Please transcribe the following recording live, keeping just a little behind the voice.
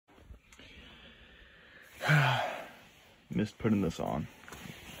Missed putting this on.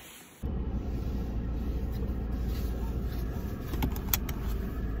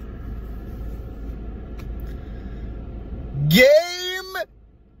 Game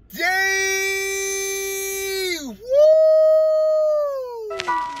day! Woo!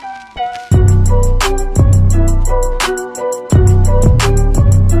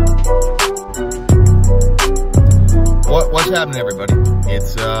 What's happening, everybody?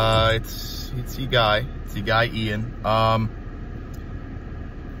 It's your guy. It's your guy Ian.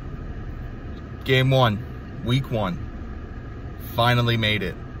 Game 1, week 1. Finally made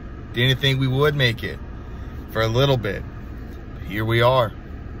it. Didn't think we would make it for a little bit. But here we are.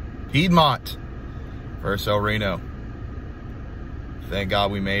 Piedmont versus Reno. Thank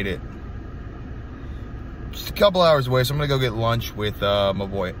God we made it. Just a couple hours away, so I'm gonna go get lunch with my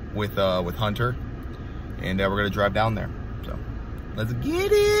boy, with Hunter, and we're gonna drive down there. So let's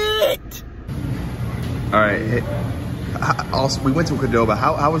get it. All right. Hey, also, we went to Qdoba.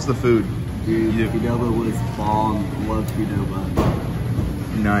 How was the food? Dude, Qdoba was bomb. Love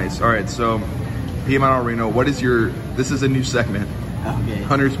Qdoba. Nice. All right, so Piedmont Reno, what is your, this is a new segment. Okay.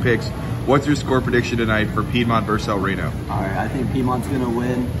 Hunter's picks. What's your score prediction tonight for Piedmont versus Reno? All right, I think Piedmont's gonna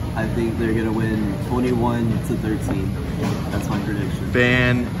win. I think they're gonna win 21-13. That's my prediction.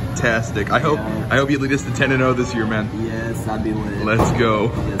 Fantastic. I hope you lead us to 10-0 this year, man. Yes, I'd be lit. Let's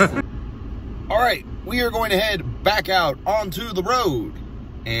go. Yes, sir. All right, we are going to head back out onto the road.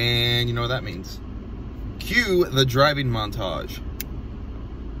 And you know what that means. Cue the driving montage.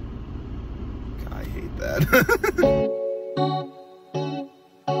 I hate that.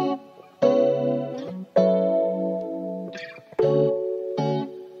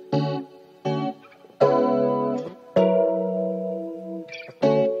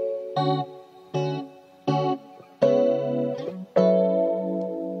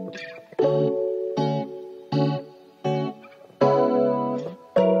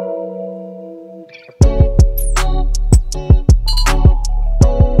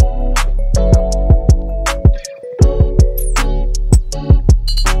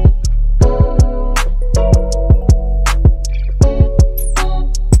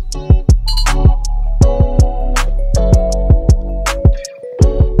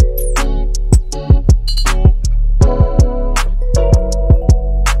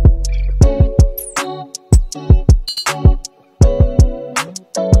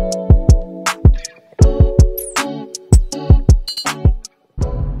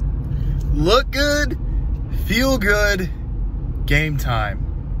 Look good, feel good, game time.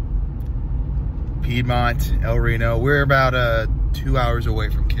 Piedmont, Reno. We're about 2 hours away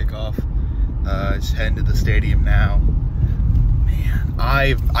from kickoff. Just heading to the stadium now. Man,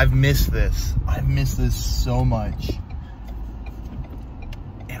 I've missed this. I've missed this so much.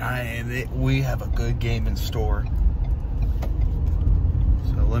 And we have a good game in store.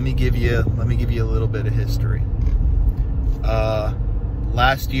 So let me give you a little bit of history.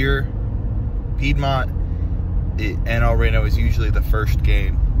 Last year, Piedmont and Reno is usually the first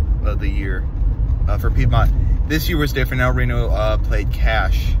game of the year for Piedmont. This year was different. Reno played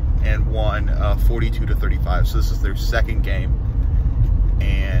cash and won 42-35. So this is their second game,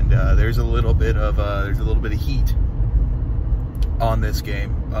 and there's a little bit of heat on this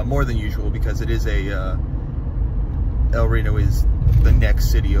game, more than usual, because it is Reno is the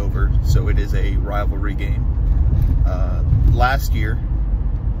next city over, so it is a rivalry game. Last year,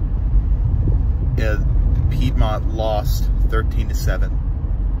 Piedmont lost 13-7,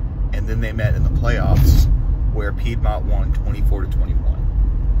 and then they met in the playoffs where Piedmont won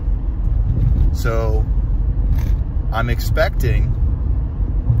 24-21. So I'm expecting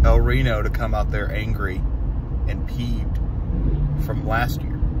Reno to come out there angry and peeved from last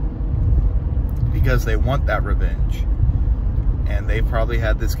year because they want that revenge, and they probably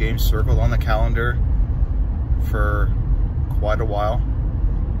had this game circled on the calendar for quite a while.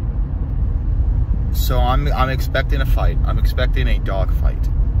 So I'm expecting a fight. I'm expecting a dog fight.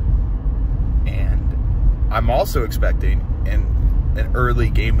 And I'm also expecting an early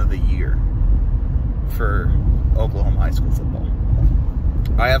game of the year for Oklahoma high school football.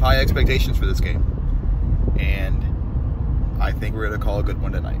 I have high expectations for this game, and I think we're going to call a good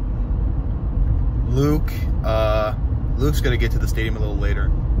one tonight. Luke's going to get to the stadium a little later.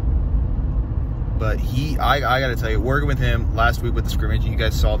 But I got to tell you, working with him last week with the scrimmage, and you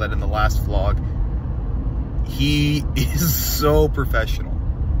guys saw that in the last vlog, he is so professional.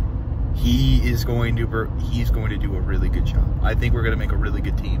 He's going to do a really good job. I think we're going to make a really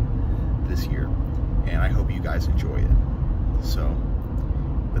good team this year, and I hope you guys enjoy it. So,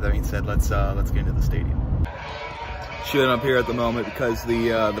 with that being said, let's get into the stadium. Shooting up here at the moment because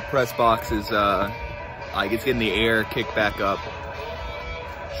the press box is Like, it's getting the air kicked back up.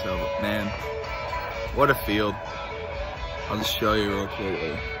 So, man, what a field. I'll just show you real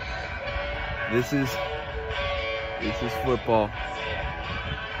quickly. This is football.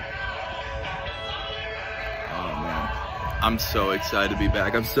 Oh, man. I'm so excited to be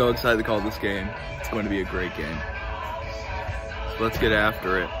back. I'm so excited to call this game. It's going to be a great game. So let's get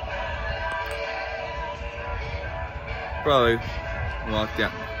after it. Probably walk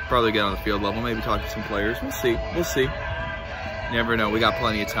down, probably get on the field level, maybe talk to some players. We'll see. We'll see. Never know. We got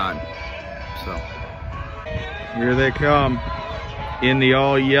plenty of time. So here they come in the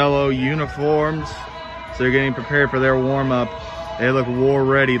all yellow uniforms. So they're getting prepared for their warm up. They look war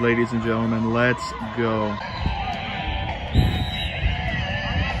ready, ladies and gentlemen. Let's go.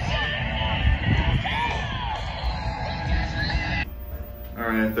 All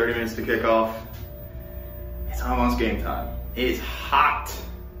right, 30 minutes to kick off. It's almost game time. It is hot.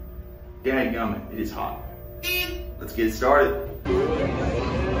 Dadgummit, it is hot. Let's get it started.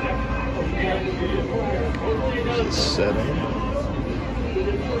 7.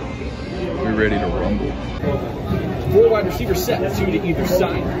 We're ready to rumble. 4 wide receivers set, 2 to either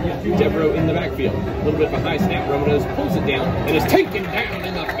side. Devereaux in the backfield. A little bit of a high snap. Romanos pulls it down and is taken down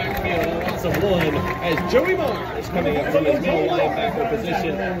in the backfield. A loss of 1 as Joey Mars, coming up from his middle linebacker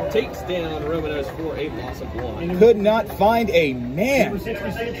position, takes down Romanos for a loss of 1. Could not find a man.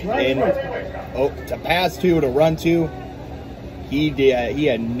 And to pass to run to, he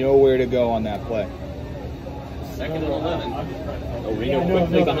had nowhere to go on that play. 2nd and 11. Reno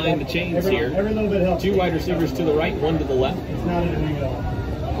quickly behind the chains here. 2 wide receivers to the right, 1 to the left.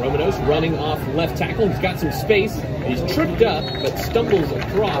 Romanos running off left tackle. He's got some space. He's tripped up, but stumbles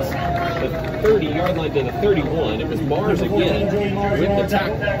across the 30-yard line to the 31. It was Mars again with the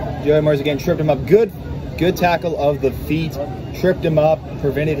tackle. Joey Mars again tripped him up. Good tackle of the feet. Tripped him up,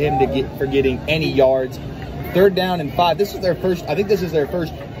 prevented him from getting any yards. 3rd down and 5. This is their first. I think this is their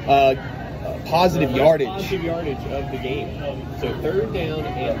first positive yardage. Positive yardage of the game. So 3rd down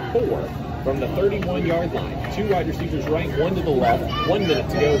and 4 from the 31-yard line. 2 wide receivers right, 1 to the left. 1 minute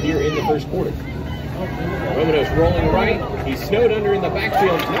to go here in the first quarter. Romanos rolling right. He's snowed under in the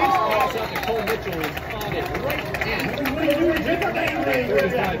backfield. Nice pass out to Cole Mitchell. He's caught it right at the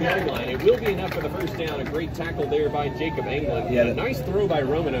 35-yard line. It will be enough for the first down. A great tackle there by Jacob Anglin. Yeah, a nice throw by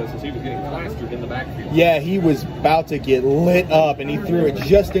Romanos as he was getting plastered in the backfield. Yeah, he was about to get lit up, and he threw it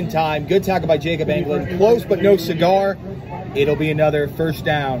just in time. Good tackle by Jacob Anglin. Close but no cigar. It'll be another first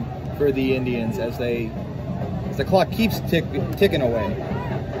down for the Indians as the clock keeps ticking away.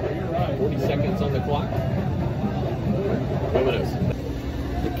 40 seconds on the clock. Romanos.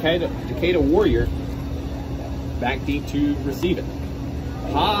 Decatur Warrior back deep to receive it.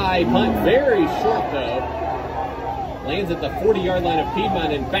 High punt, very short though. Lands at the 40-yard line of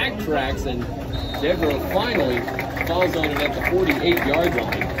Piedmont and backtracks, and Devereaux finally falls on it at the 48-yard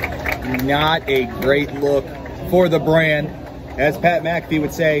line. Not a great look for the brand. As Pat McAfee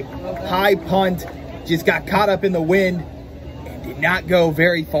would say, high punt, just got caught up in the wind and did not go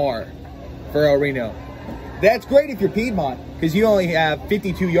very far for El Reno. That's great if you're Piedmont, because you only have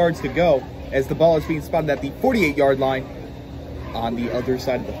 52 yards to go as the ball is being spotted at the 48-yard line on the other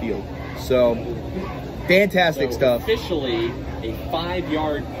side of the field. So, fantastic stuff. Officially a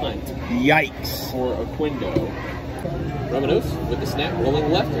 5-yard punt. Yikes. For Oquendo. Romanos with the snap,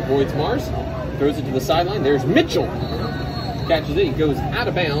 rolling left, avoids Mars, throws it to the sideline. There's Mitchell. Catches it, he goes out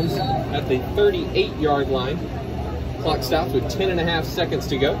of bounds at the 38-yard line. Clock stops with 10.5 seconds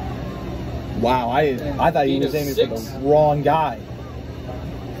to go. Wow, I thought he was aiming for the wrong guy.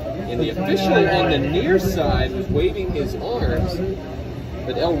 And the official on the near side was waving his arms,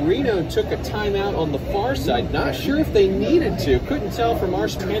 but El Reno took a timeout on the far side. Not sure if they needed to. Couldn't tell from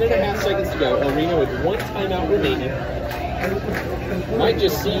Mars. 10.5 seconds to go. El Reno with 1 timeout remaining. Might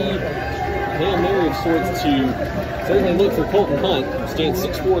just see Hail Mary of sorts to certainly look for Colton Hunt, who stands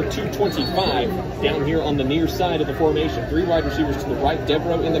 6'4", 225, down here on the near side of the formation. 3 wide receivers to the right,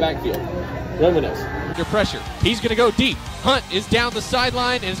 Devereaux in the backfield. Romanos. Under pressure. He's going to go deep. Hunt is down the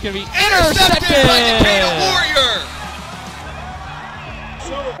sideline, and it's going to be intercepted by Decatur Warrior.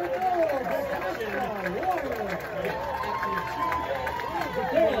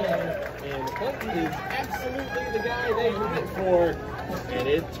 And Hunt is absolutely the guy they went for. And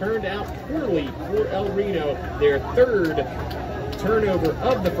it turned out poorly for El Reno. Their 3rd turnover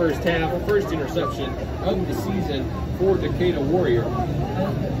of the first half, first interception of the season for Decatur Warrior.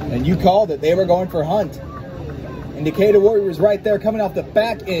 And you called it. They were going for Hunt. And Decatur Warrior was right there coming off the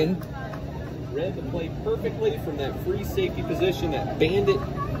back end. Read the play perfectly from that free safety position, that bandit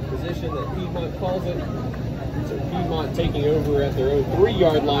position that Piedmont calls it. So Piedmont taking over at their own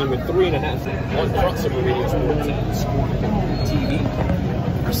 3-yard line with 3.5 on Front Summer Radio Sports and Score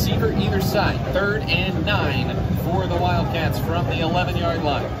TV. Receiver either side, 3rd and 9 for the Wildcats from the 11-yard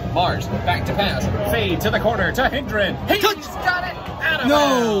line. Mars back to pass, fade to the corner to Hendren. He's got it out of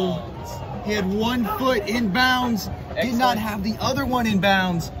bounds. He had 1 foot in bounds, did not have the other one in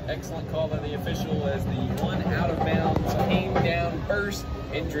bounds. Excellent call by the official as the one out of bounds came down first.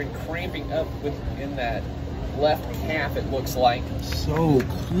 Hendren cramping up within that left calf, it looks like. So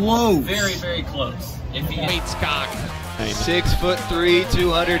close. Very, very close. If he Waits cock. 6'3",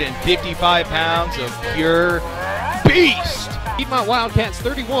 255 pounds of pure beast. Piedmont Wildcats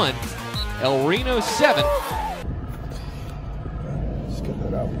 31, El Reno 7. Let's get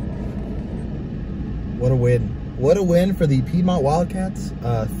that out. What a win. What a win for the Piedmont Wildcats.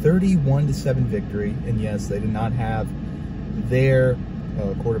 31-7 victory. And yes, they did not have their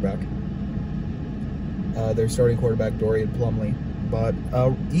quarterback. Their starting quarterback, Dorian Plumley. But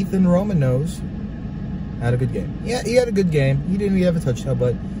Ethan Romanos had a good game. Yeah, he had a good game. He didn't even have a touchdown,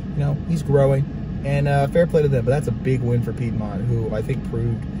 but, you know, he's growing. And fair play to them. But that's a big win for Piedmont, who I think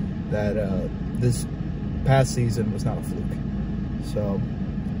proved that this past season was not a fluke. So,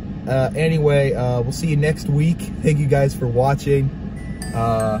 anyway, we'll see you next week. Thank you guys for watching.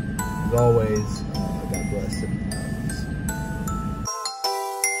 As always, God bless. And,